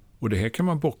 Och det här kan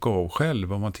man bocka av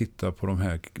själv om man tittar på de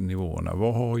här nivåerna.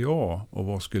 Vad har jag och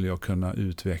vad skulle jag kunna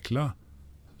utveckla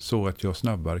så att jag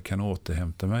snabbare kan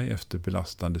återhämta mig efter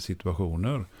belastande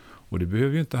situationer? Och det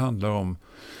behöver ju inte handla om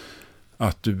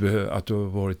att du har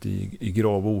varit i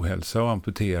grav ohälsa och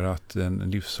amputerat en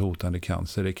livshotande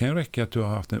cancer. Det kan ju räcka att du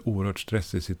har haft en oerhört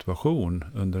stressig situation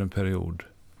under en period.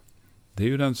 Det är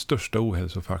ju den största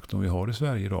ohälsofaktorn vi har i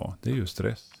Sverige idag. Det är ju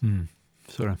stress.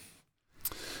 Så är det.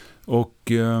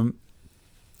 Och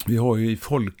vi har ju i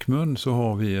folkmun så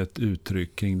har vi ett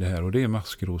uttryck kring det här och det är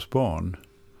maskrosbarn.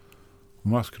 Och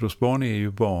maskrosbarn är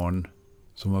ju barn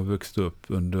som har vuxit upp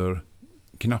under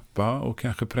knappa och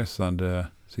kanske pressande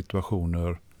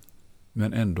situationer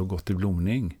men ändå gått i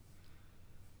blomning.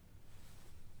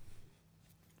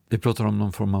 Vi pratar om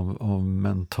någon form av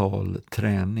mental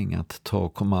träning, att ta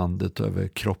kommandot över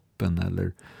kroppen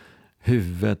eller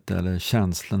huvudet eller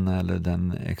känslorna eller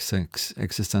den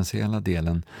existentiella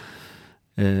delen.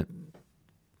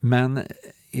 Men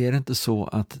är det inte så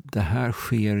att det här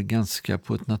sker ganska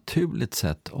på ett naturligt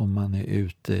sätt om man är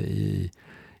ute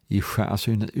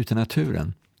ute i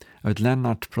naturen? Jag vet,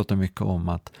 Lennart pratar mycket om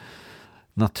att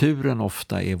naturen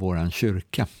ofta är våran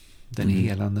kyrka. Den är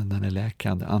helande, den är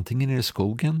läkande. Antingen är det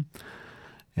skogen,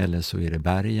 eller så är det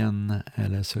bergen,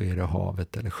 eller så är det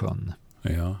havet eller sjön.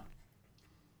 Ja.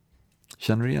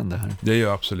 Känner du igen det här? Det gör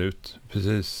jag absolut.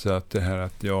 Precis att det här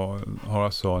att jag har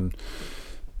alltså en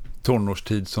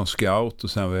tonårstid som scout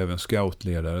och sen var jag även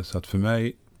scoutledare. Så att för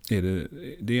mig är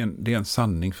det är en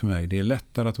sanning för mig. Det är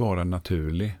lättare att vara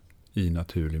naturlig i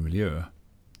naturlig miljö.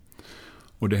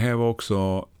 Och det här var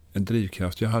också en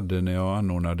drivkraft jag hade när jag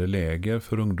anordnade läger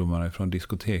för ungdomarna från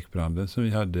diskotekbranden som vi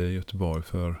hade i Göteborg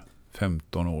för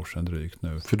 15 år sedan drygt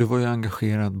nu. För du var ju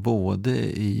engagerad både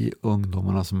i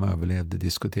ungdomarna som överlevde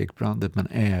diskotekbrandet men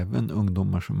även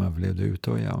ungdomar som överlevde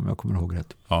Utöja, om jag kommer ihåg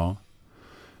rätt. Ja.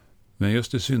 Men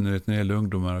just i synnerhet när det gäller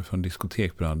ungdomar från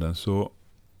diskotekbranden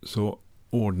så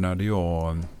ordnade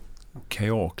jag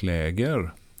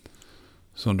kajakläger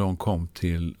som de kom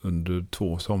till under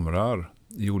 2 somrar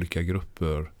i olika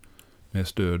grupper med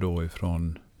stöd då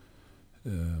ifrån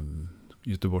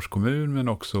Göteborgs kommun men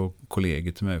också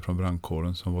kollegor till mig från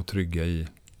brandkåren som var trygga i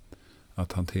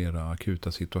att hantera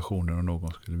akuta situationer om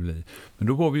någon skulle bli. Men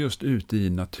då var vi just ute i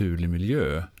naturlig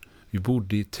miljö. Vi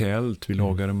bodde i tält, vi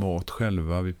lagade mat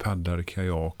själva, vi paddlade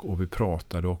kajak och vi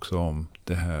pratade också om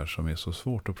det här som är så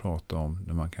svårt att prata om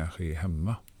när man kanske är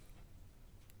hemma.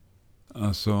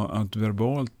 Alltså att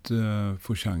verbalt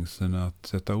få chansen att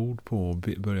sätta ord på och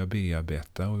börja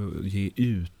bearbeta och ge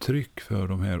uttryck för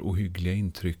de här ohyggliga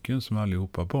intrycken som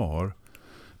allihopa bar.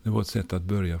 Det var ett sätt att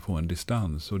börja få en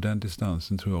distans och den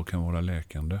distansen tror jag kan vara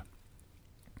läkande.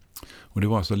 Och det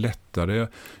var alltså lättare.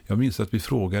 Jag minns att vi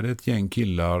frågade ett gäng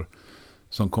killar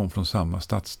som kom från samma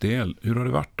stadsdel. Hur har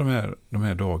det varit de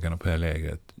här dagarna på det här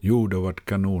lägret? Jo, det har varit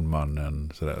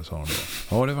kanonmannen, sådär sa de då.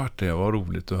 Ja, det har varit det. Var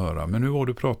roligt att höra. Men hur var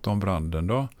du pratade om branden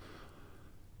då?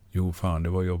 Jo, fan, det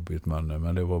var jobbigt mannen,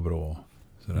 men det var bra.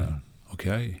 Sådär.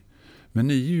 Okej. Men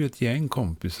ni är ju ett gäng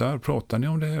kompisar. Pratar ni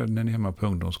om det här när ni är hemma på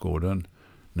ungdomsgården?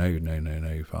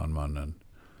 Nej, fan mannen.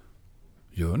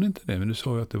 Gör ni inte det? Men du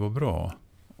sa ju att det var bra.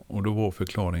 Och då var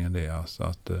förklaringen det alltså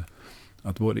att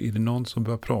är det någon som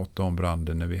börjar prata om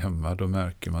branden när vi är hemma, då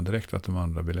märker man direkt att de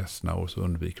andra blir ledsna och så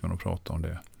undviker man att prata om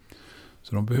det.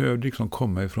 Så de behövde liksom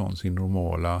komma ifrån sin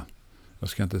normala, jag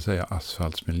ska inte säga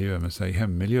asfaltsmiljö, men säg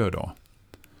hemmiljö då.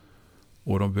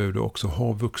 Och de behövde också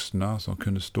ha vuxna som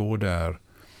kunde stå där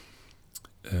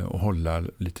och hålla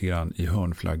lite grann i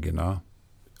hörnflaggorna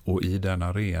och i den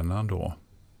arenan då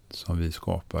som vi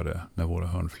skapade med våra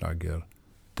hörnflaggor.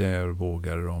 Där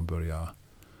vågade de börja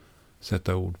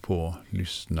sätta ord på,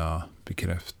 lyssna,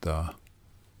 bekräfta,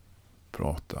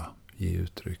 prata, ge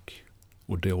uttryck.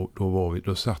 Och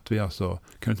då satt vi alltså,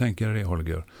 kan du tänka dig det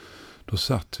Holger? Då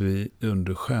satt vi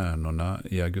under stjärnorna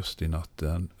i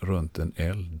augustinatten runt en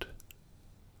eld.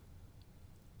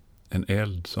 En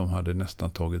eld som hade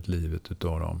nästan tagit livet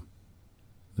utav dem.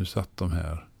 Nu satt de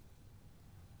här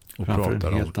och pratade om... Framför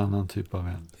en helt annan typ av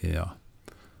eld. Ja.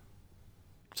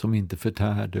 Som inte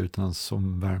förtärde utan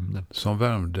som värmde. Som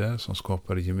värmde, som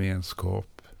skapade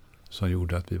gemenskap. Som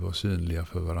gjorde att vi var synliga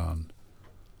för varann.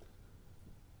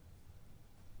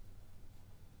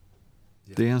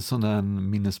 Det är en sån där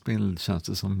minnesbild känns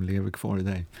det som lever kvar i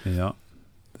dig. Ja,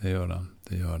 det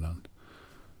gör den.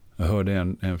 Jag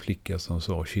hörde en flicka som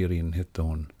sa, Shirin hette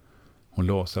hon. Hon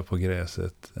la sig på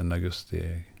gräset en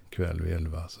augusti kväll vid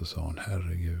 11. Så sa hon,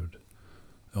 herregud,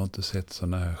 jag har inte sett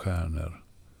såna här stjärnor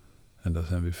ända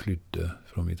sedan vi flydde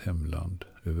från mitt hemland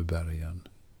över bergen.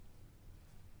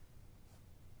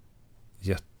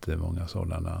 Jättemånga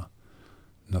sådana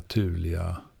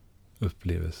naturliga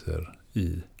upplevelser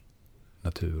i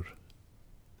natur.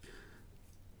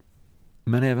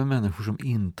 Men även människor som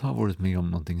inte har varit med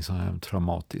om någonting så här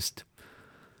traumatiskt.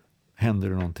 Händer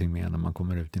det någonting mer när man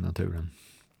kommer ut i naturen?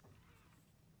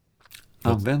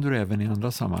 Använder du även i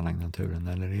andra sammanhang naturen?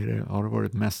 Eller har det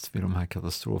varit mest vid de här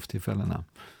katastroftillfällena?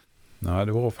 Nej,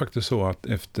 det var faktiskt så att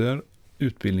efter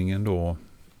utbildningen då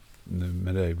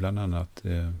med dig bland annat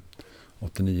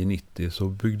 89-90 så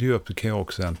byggde jag upp ett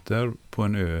kajakcenter på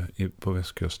en ö på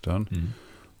västkusten.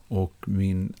 Och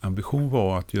min ambition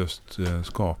var att just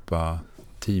skapa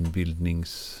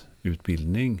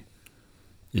teambildningsutbildning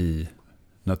i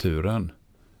naturen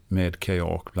med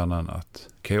kajak bland annat.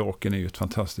 Kajaken är ju ett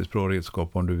fantastiskt bra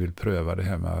redskap om du vill pröva det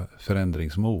här med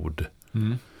förändringsmod.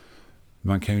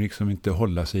 Man kan ju liksom inte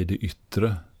hålla sig i det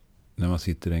yttre när man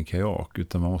sitter i en kajak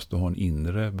utan man måste ha en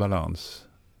inre balans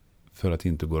för att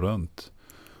inte gå runt.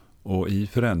 Och i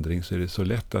förändring så är det så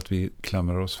lätt att vi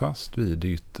klamrar oss fast vid det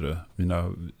yttre.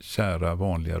 Mina kära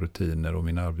vanliga rutiner och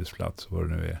min arbetsplats och vad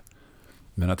det nu är.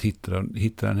 Men att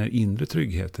hitta den här inre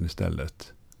tryggheten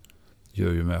istället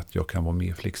gör ju med att jag kan vara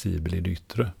mer flexibel i det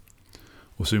yttre.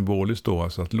 Och symboliskt då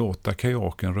alltså att låta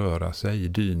kajaken röra sig i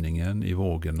dyningen, i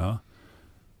vågorna.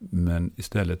 Men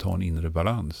istället ha en inre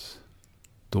balans.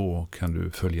 Då kan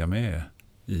du följa med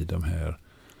i de här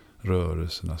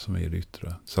rörelserna som är i det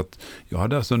yttre. Så att jag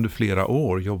hade alltså under flera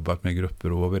år jobbat med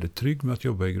grupper och var väldigt trygg med att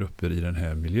jobba i grupper i den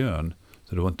här miljön.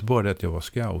 Så det var inte bara det att jag var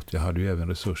scout, jag hade ju även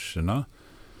resurserna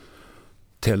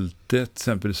tältet, till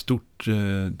exempel ett stort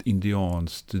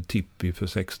indianskt tippi för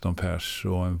 16 pers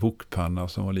och en wokpanna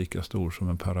som var lika stor som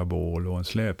en parabol och en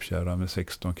släpkärra med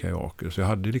 16 kajaker. Så jag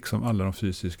hade liksom alla de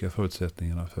fysiska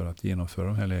förutsättningarna för att genomföra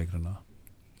de här lägren.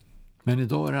 Men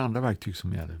idag är det andra verktyg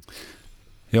som gäller?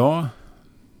 Ja,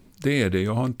 det är det.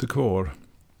 Jag har inte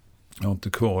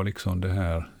kvar liksom det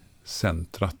här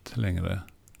centrat längre.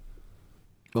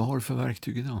 Vad har du för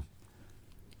verktyg idag?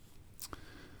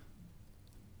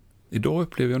 Idag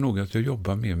upplever jag nog att jag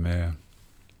jobbar mer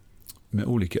med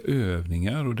olika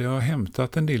övningar, och det har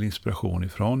hämtat en del inspiration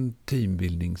ifrån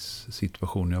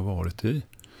teambildningssituationer jag varit i.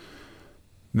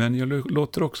 Men jag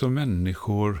låter också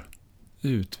människor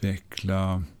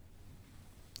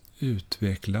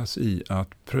utvecklas i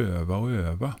att pröva och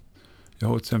öva. Jag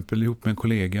har till exempel ihop med en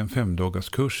kollega en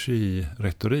 5-dagarskurs i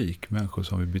retorik, människor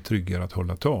som vill bli tryggare att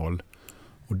hålla tal.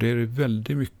 Och det är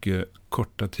väldigt mycket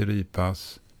korta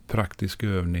teoripass, praktisk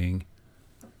övning,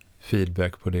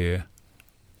 feedback på det,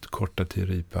 korta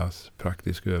teoripass,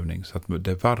 praktisk övning. Så att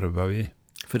det varvar vi.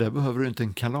 För där behöver du inte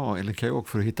en kajak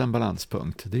för att hitta en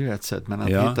balanspunkt. Det är ju ett sätt, men att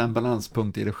hitta en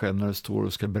balanspunkt i dig själv när du står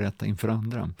och ska berätta inför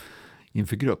andra,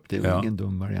 inför grupp, det är ju ingen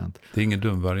dum variant. Det är ingen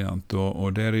dum variant,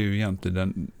 och där är ju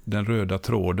egentligen den röda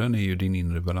tråden är ju din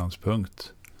inre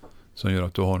balanspunkt som gör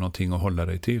att du har någonting att hålla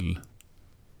dig till.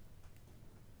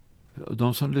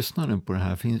 De som lyssnar nu på det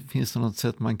här, finns det något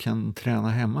sätt man kan träna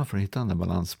hemma för att hitta den där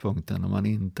balanspunkten om man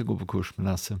inte går på kurs med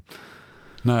Lasse?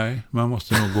 Nej, man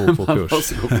måste nog gå på kurs.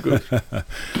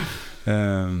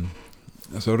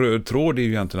 Alltså, röd tråd är ju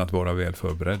egentligen att vara väl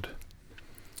förberedd.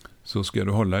 Så ska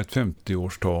du hålla ett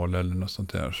 50-årstal eller något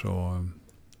sånt där, så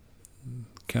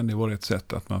kan det vara ett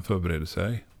sätt att man förbereder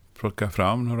sig. Plocka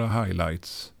fram några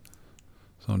highlights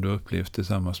som du upplevt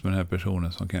tillsammans med den här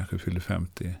personen som kanske fyller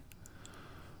 50.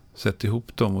 Sätt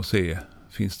ihop dem och se,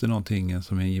 finns det någonting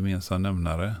som är en gemensam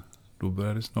nämnare? Då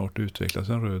börjar det snart utvecklas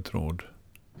en röd tråd.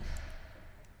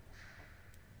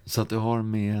 Så att det har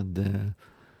med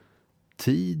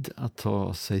tid att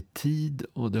ta sig tid,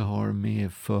 och det har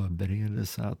med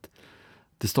förberedelse att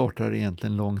det startar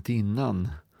egentligen långt innan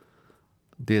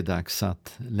det är dags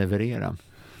att leverera.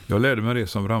 Jag lärde mig det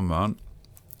som brandman,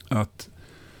 att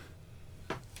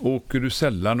åker du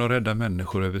sällan och räddar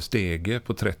människor över stege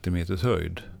på 30 meters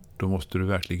höjd, då måste du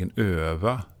verkligen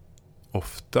öva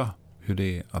ofta hur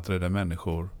det är att rädda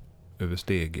människor över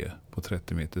stege på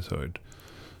 30 meters höjd.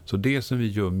 Så det som vi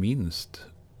gör minst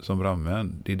som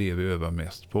brandmän, det är det vi övar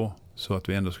mest på. Så att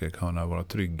vi ändå ska kunna vara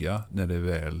trygga när det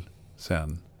väl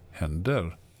sen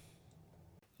händer.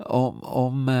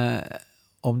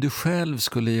 Om du själv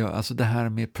skulle göra, alltså det här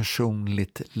med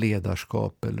personligt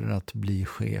ledarskap eller att bli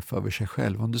chef över sig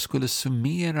själv, om du skulle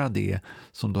summera det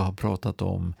som du har pratat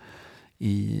om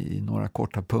i några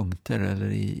korta punkter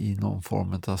eller i någon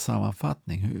form av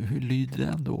sammanfattning, hur lyder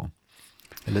den då?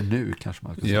 Eller nu kanske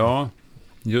man ska säga. Ja,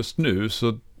 just nu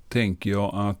så tänker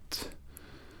jag att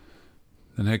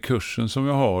den här kursen som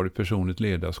jag har i personligt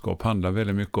ledarskap handlar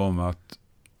väldigt mycket om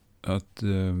att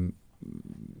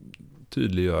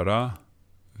tydliggöra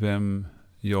vem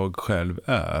jag själv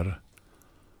är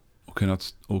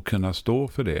och kunna stå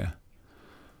för det.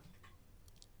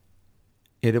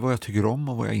 Är det vad jag tycker om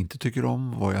och vad jag inte tycker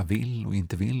om, vad jag vill och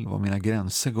inte vill, vad mina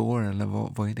gränser går, eller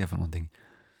vad är det för någonting?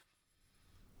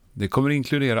 Det kommer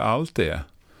inkludera allt det.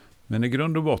 Men i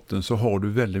grund och botten så har du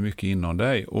väldigt mycket inom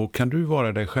dig, och kan du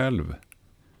vara dig själv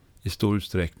i stor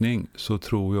utsträckning, så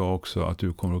tror jag också att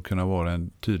du kommer att kunna vara en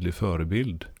tydlig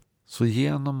förebild. Så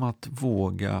genom att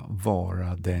våga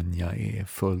vara den jag är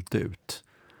fullt ut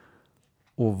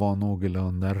och vara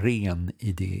någorlunda ren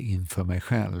i det inför mig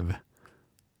själv,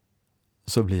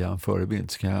 så blir jag en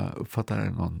förebild. Ska jag uppfatta det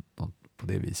någon på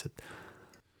det viset?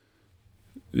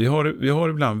 Vi har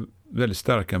ibland väldigt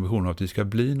starka ambitioner att vi ska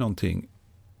bli någonting.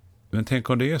 Men tänk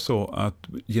om det är så att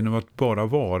genom att bara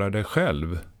vara dig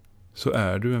själv så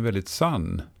är du en väldigt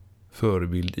sann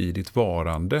förebild i ditt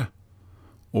varande.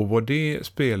 Och vad det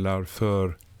spelar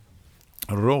för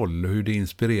roll, hur det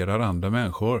inspirerar andra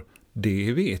människor,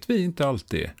 det vet vi inte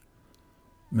alltid.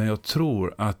 Men jag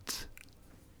tror att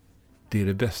det är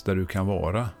det bästa du kan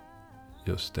vara,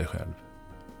 just dig själv.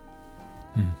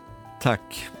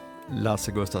 Tack,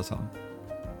 Lasse Gustafsson.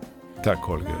 Tack,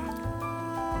 Holger.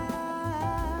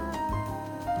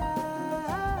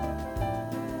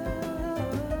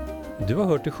 Du har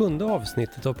hört det 7:e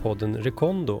avsnittet av podden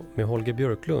Rekondo med Holger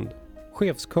Björklund,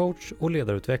 chefscoach och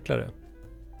ledarutvecklare.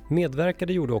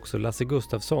 Medverkade gjorde också Lasse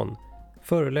Gustafsson,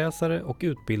 föreläsare och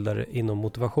utbildare inom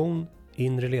motivation,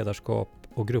 inre ledarskap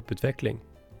och grupputveckling.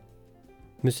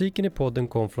 Musiken i podden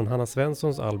kom från Hanna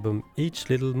Svenssons album Each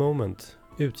Little Moment,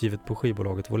 utgivet på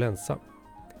skivbolaget Volensa.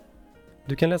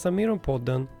 Du kan läsa mer om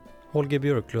podden, Holger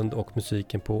Björklund och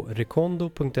musiken på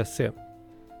rekondo.se.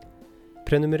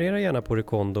 Prenumerera gärna på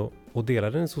Rekondo och dela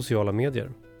den i sociala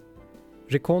medier.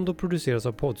 Rekondo produceras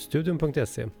av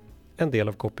poddstudion.se, en del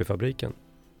av Copyfabriken.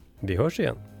 Vi hörs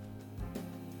igen!